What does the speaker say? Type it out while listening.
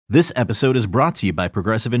This episode is brought to you by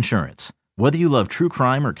Progressive Insurance. Whether you love true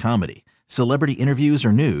crime or comedy, celebrity interviews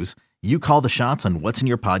or news, you call the shots on what's in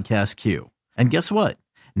your podcast queue. And guess what?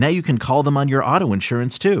 Now you can call them on your auto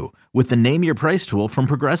insurance too with the Name Your Price tool from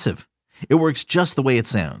Progressive. It works just the way it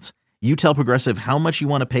sounds. You tell Progressive how much you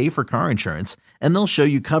want to pay for car insurance, and they'll show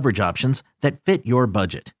you coverage options that fit your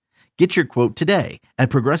budget. Get your quote today at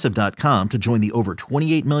Progressive.com to join the over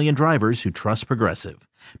 28 million drivers who trust Progressive.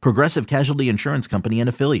 Progressive Casualty Insurance Company and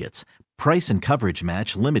Affiliates. Price and coverage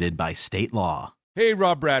match limited by state law. Hey,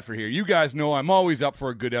 Rob Bradford here. You guys know I'm always up for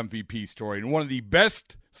a good MVP story, and one of the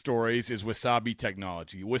best stories is Wasabi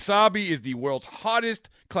Technology. Wasabi is the world's hottest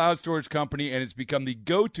cloud storage company, and it's become the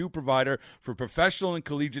go-to provider for professional and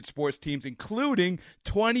collegiate sports teams, including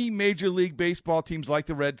 20 Major League Baseball teams like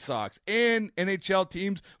the Red Sox and NHL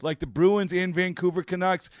teams like the Bruins and Vancouver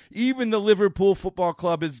Canucks. Even the Liverpool Football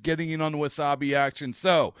Club is getting in on the Wasabi action.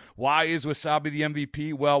 So, why is Wasabi the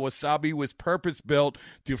MVP? Well, Wasabi was purpose-built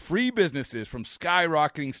to free businesses from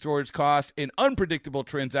skyrocketing storage costs and unpredictable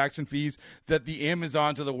transaction fees that the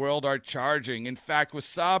Amazons of the world are charging. In fact,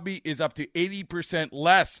 Wasabi is up to 80%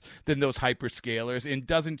 less than those hyperscalers and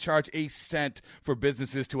doesn't charge a cent for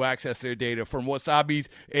businesses to access their data. From Wasabi's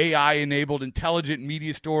AI-enabled intelligent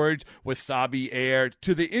media storage, Wasabi Air,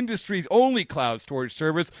 to the industry's only cloud storage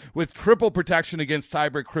service with triple protection against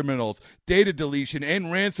cyber criminals, data deletion, and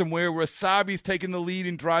ransomware, Wasabi's taken the lead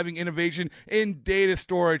in driving innovation in data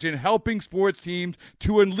storage and helping sports teams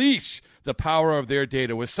to unleash the power of their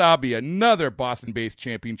data. Wasabi, another Boston-based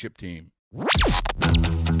championship team.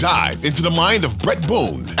 Dive into the mind of Brett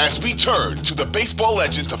Boone as we turn to the baseball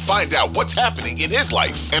legend to find out what's happening in his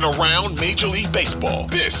life and around Major League Baseball.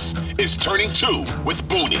 This is Turning Two with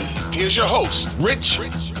Booney. Here's your host, Rich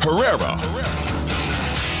Herrera.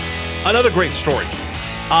 Another great story.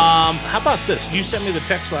 How about this? You sent me the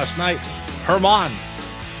text last night. Herman,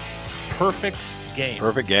 perfect game.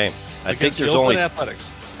 Perfect game. I think there's only Athletics.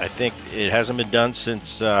 I think it hasn't been done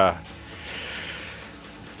since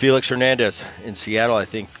Felix Hernandez in Seattle,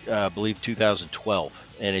 I believe 2012.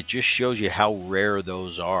 And it just shows you how rare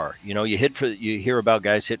those are. You know, you hear about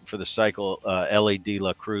guys hitting for the cycle. L.A. De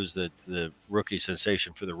La Cruz, the rookie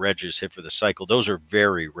sensation for the Reds, hit for the cycle. Those are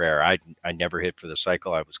very rare. I never hit for the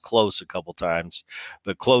cycle. I was close a couple times,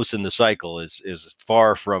 but close in the cycle is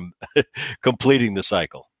far from completing the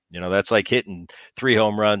cycle. You know, that's like hitting 3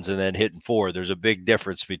 home runs and then hitting 4. There's a big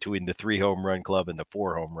difference between the 3 home run club and the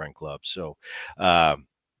 4 home run club. So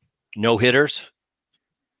no hitters,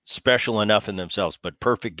 special enough in themselves, but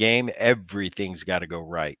perfect game, everything's got to go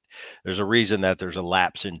right. There's a reason that there's a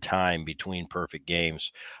lapse in time between perfect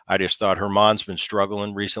games. I just thought Herman's been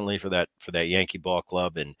struggling recently for that Yankee ball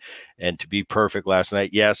club, and to be perfect last night,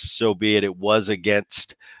 yes, so be it. It was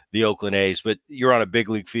against the Oakland A's, but you're on a big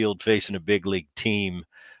league field facing a big league team.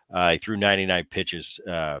 He threw 99 pitches.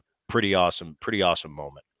 Pretty awesome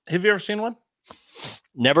moment. Have you ever seen one?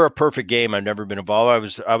 Never a perfect game. I've never been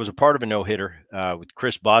involved. I was a part of a no-hitter with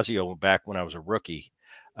Chris Bosio back when I was a rookie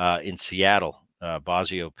in Seattle.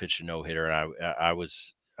 Bosio pitched a no-hitter, and I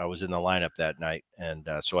was in the lineup that night, and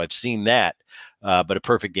so I've seen that. But a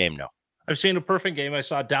perfect game, no. I've seen a perfect game. I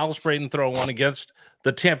saw Dallas Braden throw one against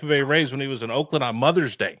the Tampa Bay Rays when he was in Oakland on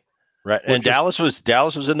Mother's Day. Right, and Dallas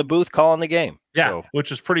was in the booth calling the game. Yeah, so.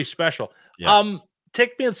 Which is pretty special. Yeah.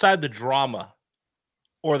 Take me inside the drama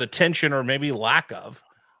or the tension or maybe lack of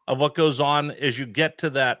what goes on as you get to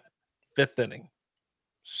that 5th inning.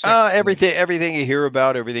 Everything you hear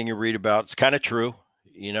about, everything you read about, it's kind of true.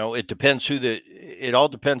 You know, it depends it all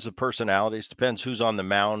depends the personalities, depends who's on the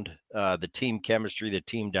mound, the team chemistry, the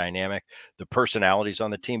team dynamic, the personalities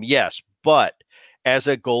on the team. Yes, but as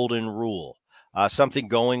a golden rule, something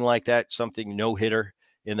going like that, something no-hitter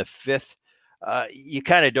in the 5th, you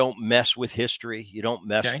kind of don't mess with history. You don't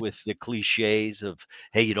mess with the cliches of,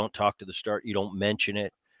 hey, you don't talk to the start, you don't mention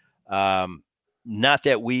it. Not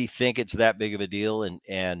that we think it's that big of a deal.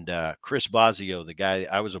 And Chris Bosio, the guy,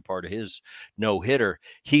 I was a part of his no-hitter,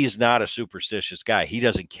 he's not a superstitious guy. He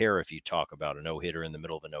doesn't care if you talk about a no-hitter in the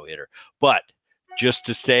middle of a no-hitter. But just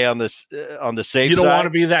to stay on the safe side. You don't want to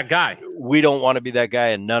be that guy. We don't want to be that guy,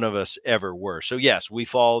 and none of us ever were. So, yes, we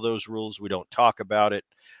follow those rules. We don't talk about it.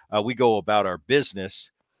 We go about our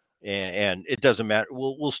business, and it doesn't matter.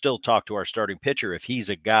 We'll still talk to our starting pitcher if he's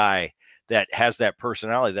a guy that has that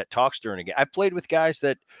personality that talks during a game. I played with guys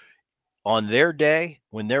that on their day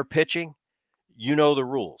when they're pitching, you know the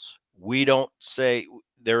rules. We don't say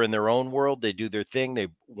they're in their own world. They do their thing. They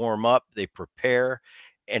warm up. They prepare.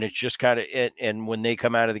 And it's just kind of it. And when they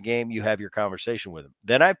come out of the game, you have your conversation with them.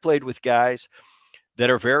 Then I played with guys that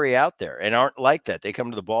are very out there and aren't like that. They come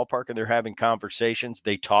to the ballpark and they're having conversations.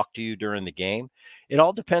 They talk to you during the game. It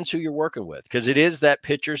all depends who you're working with, because it is that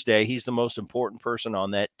pitcher's day. He's the most important person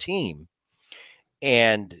on that team.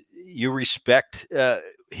 And you respect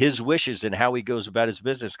his wishes and how he goes about his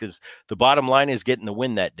business, because the bottom line is getting the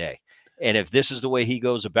win that day. And if this is the way he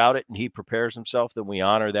goes about it and he prepares himself, then we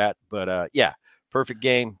honor that. But yeah, perfect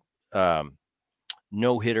game.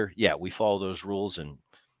 No hitter. Yeah, we follow those rules and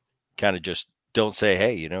kind of just don't say,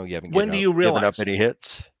 hey, you haven't given up any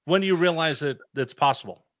hits. When do you realize that that's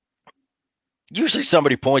possible? Usually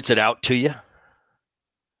somebody points it out to you.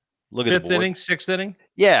 Look at the board. Fifth inning, sixth inning?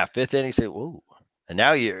 Yeah, fifth inning, say, whoa. And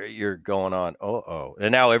now you're going on,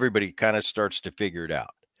 and now everybody kind of starts to figure it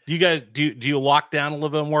out. Do you guys do you lock down a little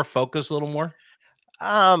bit more, focus a little more?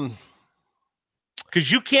 Because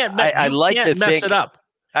you can't mess it up.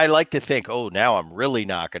 I like to think, now I'm really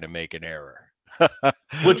not going to make an error.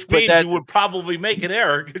 Which means you would probably make an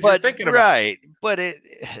error because you're thinking about right. But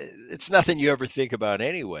it's nothing you ever think about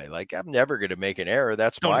anyway. Like, I'm never going to make an error.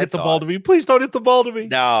 That's don't my hit thought. The ball to me. Please don't hit the ball to me.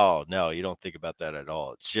 No, you don't think about that at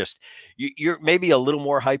all. It's just you're maybe a little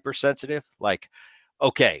more hypersensitive. Like,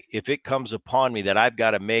 okay, if it comes upon me that I've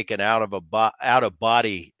got to make an out of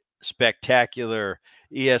body spectacular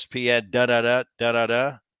ESPN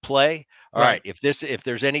da-da-da play. All right. If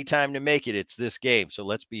there's any time to make it, it's this game. So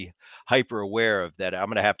let's be hyper aware of that. I'm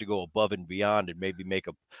going to have to go above and beyond and maybe make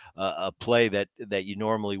a play that you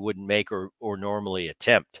normally wouldn't make or normally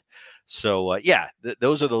attempt. So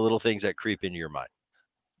those are the little things that creep into your mind.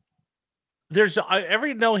 There's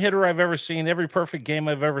every no hitter I've ever seen, every perfect game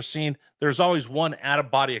I've ever seen, there's always one out of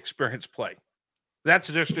body experience play. That's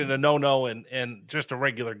just in a no and just a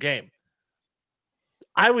regular game.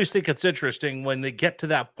 I always think it's interesting when they get to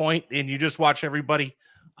that point and you just watch everybody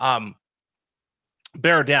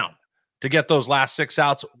bear down to get those last 6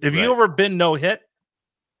 outs. Have you ever been no hit?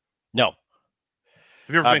 No.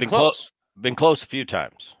 Have you ever been close? Been close a few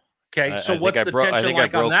times. Okay, so what's the tension I think like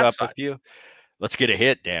I broke on that up side? a few. Let's get a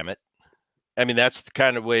hit, damn it. I mean, that's the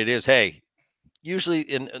kind of way it is. Hey, usually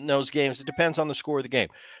in those games, it depends on the score of the game.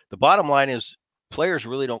 The bottom line is players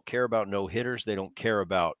really don't care about no hitters. They don't care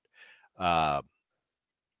about a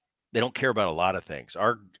lot of things.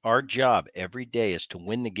 Our job every day is to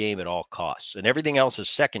win the game at all costs, and everything else is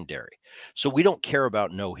secondary. So we don't care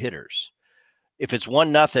about no hitters. If it's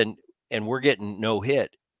 1-0 and we're getting no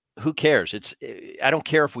hit, who cares? I don't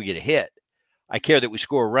care if we get a hit. I care that we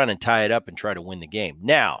score a run and tie it up and try to win the game.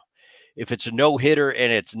 Now, if it's a no hitter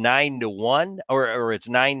and it's 9-1 or it's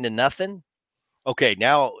 9-0, okay,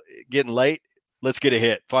 now getting late, let's get a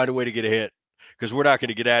hit. Find a way to get a hit, because we're not going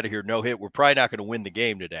to get out of here no hit. We're probably not going to win the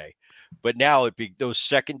game today. But now those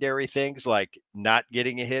secondary things like not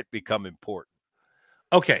getting a hit become important.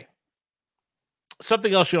 Okay.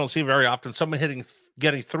 Something else you don't see very often, someone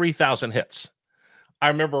getting 3,000 hits. I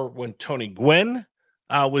remember when Tony Gwynn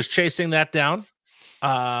was chasing that down.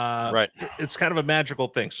 Right. It's kind of a magical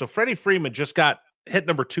thing. So Freddie Freeman just got hit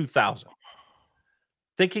number 2,000.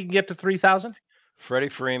 Think he can get to 3,000? Freddie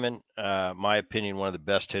Freeman, my opinion, one of the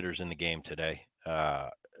best hitters in the game today.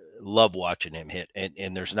 Love watching him hit.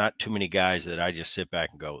 And there's not too many guys that I just sit back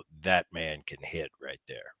and go, that man can hit right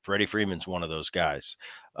there. Freddie Freeman's one of those guys.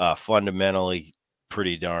 Fundamentally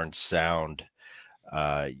pretty darn sound.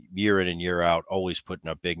 Year in and year out, always putting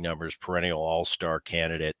up big numbers, perennial all-star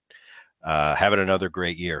candidate, having another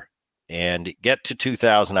great year. And get to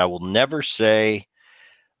 2,000, I will never say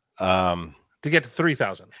to get to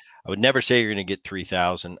 3,000. I would never say you're going to get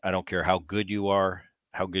 3,000. I don't care how good you are,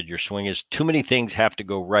 how good your swing is. Too many things have to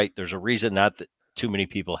go right. There's a reason not that too many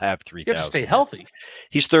people have 3,000. You have to stay healthy.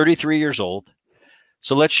 He's 33 years old.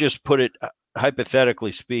 So let's just put it,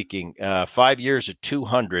 hypothetically speaking, 5 years at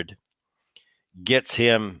 200 gets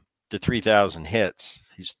him to 3,000 hits.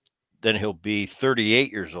 Then he'll be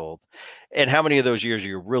 38 years old. And how many of those years are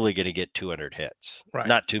you really going to get 200 hits? Right.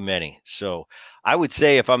 Not too many. So I would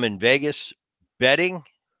say if I'm in Vegas betting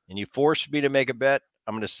and you force me to make a bet,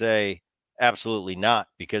 I'm going to say absolutely not,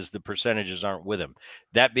 because the percentages aren't with him.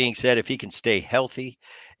 That being said, if he can stay healthy,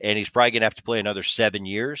 and he's probably going to have to play another 7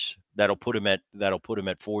 years, that'll put him at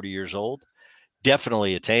 40 years old.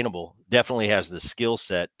 Definitely attainable. Definitely has the skill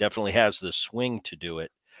set. Definitely has the swing to do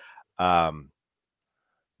it.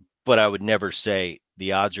 But I would never say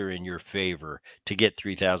the odds are in your favor to get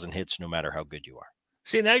 3,000 hits, no matter how good you are.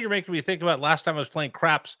 See, now you're making me think about last time I was playing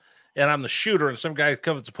craps and I'm the shooter and some guy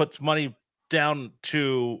comes to put money down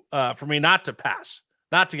to for me not to pass,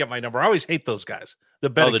 not to get my number. I always hate those guys. The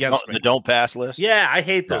bet against me. The don't pass list. Yeah, I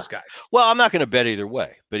hate those guys. Well, I'm not going to bet either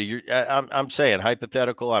way, but I'm saying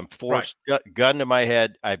hypothetical. I'm forced, gun to my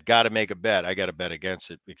head. I've got to make a bet. I got to bet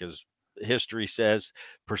against it, because history says,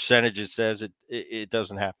 percentages says it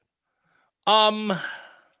doesn't happen. All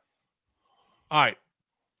right.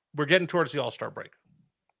 We're getting towards the All-Star break.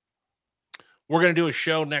 We're going to do a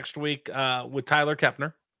show next week with Tyler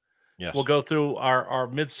Kepner. Yes. We'll go through our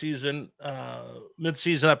mid-season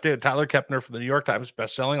update with Tyler Kepner for the New York Times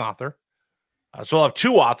best-selling author. So I'll have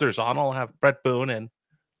two authors on. I'll have Brett Boone and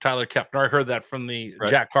Tyler Kepner. I heard that from the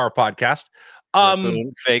Jack Carr podcast.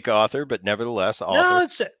 Boone, fake author, but nevertheless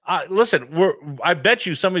author. No, listen, I bet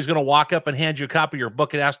you somebody's going to walk up and hand you a copy of your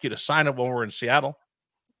book and ask you to sign it when we're in Seattle.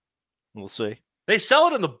 We'll see. They sell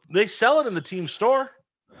it in the team store.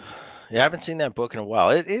 Yeah, I haven't seen that book in a while.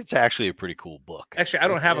 It's actually a pretty cool book. Actually, I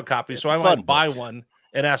don't have a copy, so I might buy one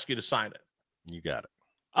and ask you to sign it. You got it.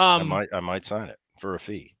 I might sign it for a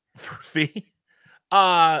fee. For a fee?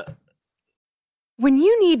 When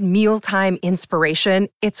you need mealtime inspiration,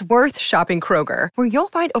 it's worth shopping Kroger, where you'll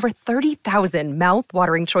find over 30,000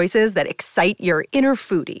 mouth-watering choices that excite your inner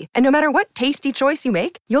foodie. And no matter what tasty choice you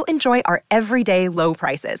make, you'll enjoy our everyday low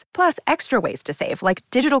prices, plus extra ways to save, like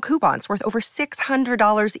digital coupons worth over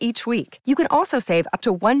 $600 each week. You can also save up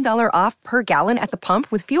to $1 off per gallon at the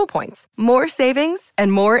pump with fuel points. More savings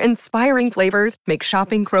and more inspiring flavors make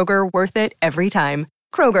shopping Kroger worth it every time.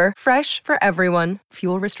 Kroger, fresh for everyone.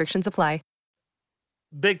 Fuel restrictions apply.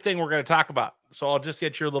 Big thing we're going to talk about. So I'll just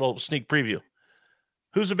get your little sneak preview.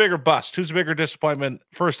 Who's a bigger bust? Who's a bigger disappointment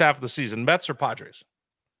first half of the season, Mets or Padres?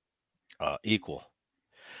 Equal.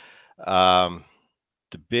 The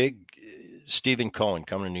big Stephen Cohen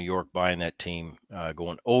coming to New York, buying that team,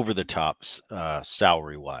 going over the tops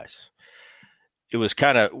salary-wise. It was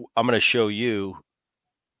kind of, I'm going to show you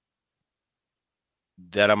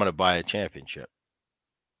that I'm going to buy a championship.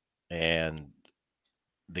 And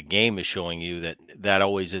the game is showing you that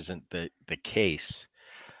always isn't the case.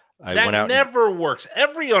 That never works.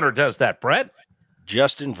 Every owner does that, Brett.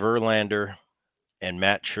 Justin Verlander and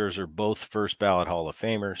Matt Scherzer, both first ballot Hall of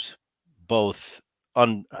Famers, both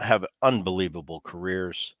have unbelievable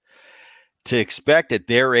careers. To expect at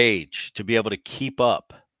their age to be able to keep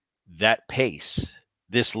up that pace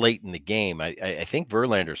this late in the game, I think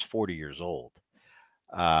Verlander's 40 years old.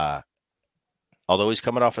 Although he's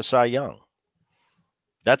coming off a Cy Young.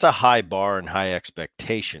 That's a high bar and high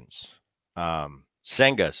expectations.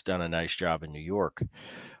 Senga's done a nice job in New York,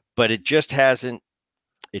 but it just hasn't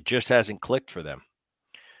clicked for them.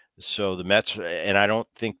 So the Mets, and I don't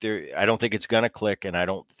think it's going to click, and I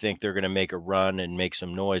don't think they're going to make a run and make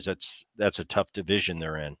some noise. That's a tough division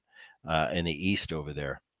they're in the East over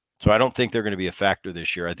there. So I don't think they're going to be a factor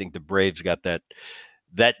this year. I think the Braves got that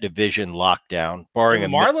division locked down. Barring the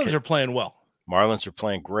Marlins are playing well. Marlins are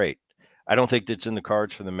playing great. I don't think that's in the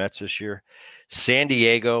cards for the Mets this year. San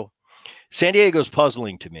Diego's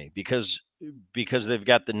puzzling to me because they've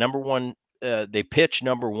got the number one. They pitch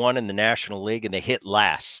number one in the National League and they hit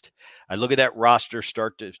last. I look at that roster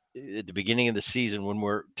at the beginning of the season when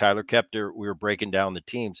Tyler Kepner, we were breaking down the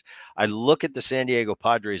teams. I look at the San Diego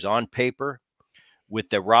Padres on paper with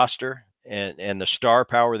the roster and the star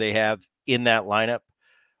power they have in that lineup.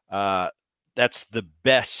 That's the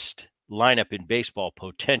best lineup in baseball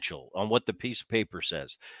potential on what the piece of paper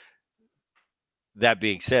says. That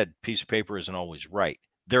being said, piece of paper isn't always right.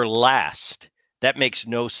 They're last. That makes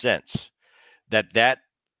no sense. That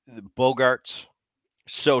Bogarts,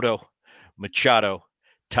 Soto, Machado,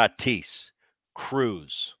 Tatis,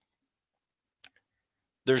 Cruz.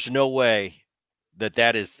 There's no way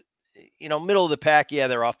that is, middle of the pack. Yeah,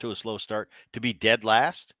 they're off to a slow start. To be dead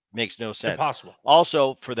last makes no sense. Impossible.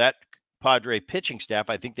 Also, for that Padre pitching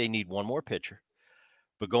staff, I think they need one more pitcher.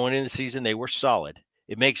 But going into the season, they were solid.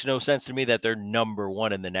 It makes no sense to me that they're number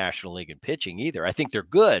one in the National League in pitching either. I think they're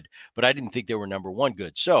good, but I didn't think they were number one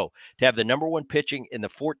good. So to have the number one pitching in the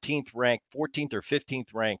 14th or 15th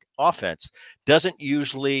ranked offense doesn't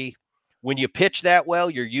usually, when you pitch that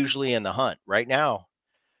well, you're usually in the hunt. Right now,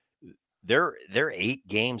 they're 8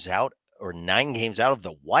 games out or 9 games out of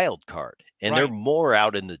the wild card, and They're more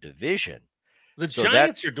out in the division. The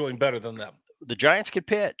Giants are doing better than them. The Giants can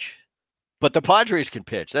pitch, but the Padres can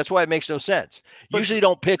pitch. That's why it makes no sense. Usually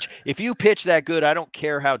don't pitch. If you pitch that good, I don't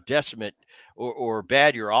care how decimate or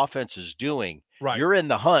bad your offense is doing. Right. You're in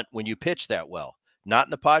the hunt when you pitch that well. Not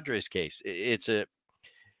in the Padres case. It's an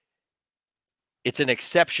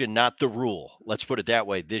exception, not the rule. Let's put it that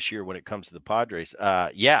way this year when it comes to the Padres.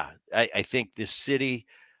 I think this city,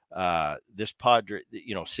 this Padre,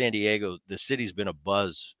 San Diego, the city's been a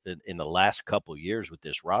buzz in the last couple of years with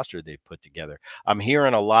this roster they've put together. I'm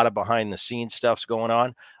hearing a lot of behind the scenes stuff's going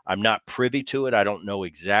on. I'm not privy to it. I don't know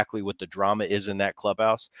exactly what the drama is in that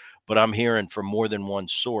clubhouse, but I'm hearing from more than one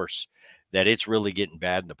source that it's really getting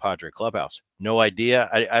bad in the Padre clubhouse. No idea.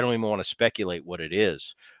 I don't even want to speculate what it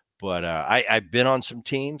is, but I've been on some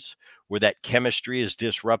teams where that chemistry is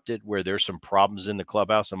disrupted, where there's some problems in the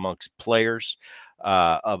clubhouse amongst players,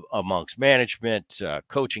 amongst management,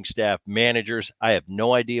 coaching staff, managers. I have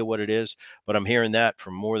no idea what it is, but I'm hearing that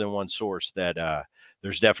from more than one source that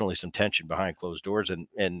there's definitely some tension behind closed doors,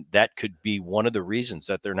 and that could be one of the reasons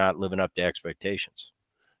that they're not living up to expectations.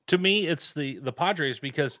 To me, it's the Padres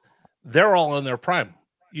because they're all in their prime.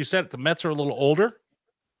 You said the Mets are a little older.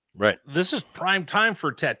 Right. This is prime time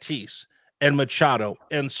for Tatis and Machado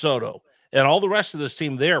and Soto and all the rest of this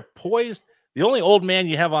team. They're poised. The only old man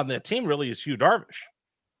you have on that team really is Yu Darvish.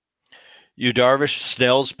 Yu Darvish,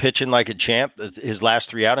 Snell's pitching like a champ. His last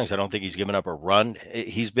 3 outings, I don't think he's given up a run.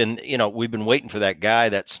 He's been, we've been waiting for that guy,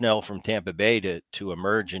 that Snell from Tampa Bay, to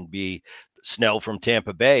emerge and be Snell from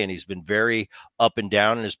Tampa Bay, and he's been very up and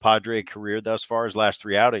down in his Padre career thus far. His last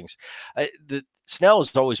 3 outings, Snell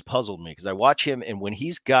has always puzzled me because I watch him, and when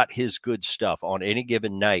he's got his good stuff on any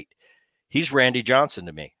given night, he's Randy Johnson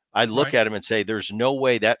to me. I look at him and say, there's no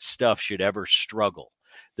way that stuff should ever struggle.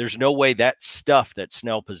 There's no way that stuff that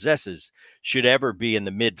Snell possesses should ever be in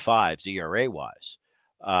the mid-5s ERA-wise.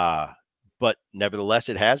 But nevertheless,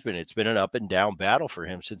 it has been. It's been an up and down battle for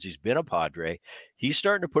him since he's been a Padre. He's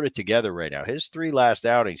starting to put it together right now. His 3 last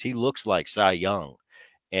outings, he looks like Cy Young.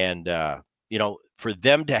 And, for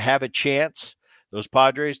them to have a chance, those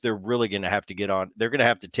Padres, they're really going to have to get on. They're going to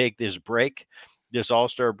have to take this break, this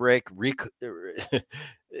all-star break,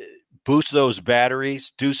 boost those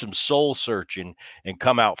batteries, do some soul searching, and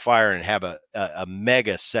come out firing and have a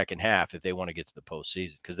mega second half if they want to get to the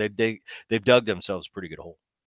postseason, because they've dug themselves a pretty good hole.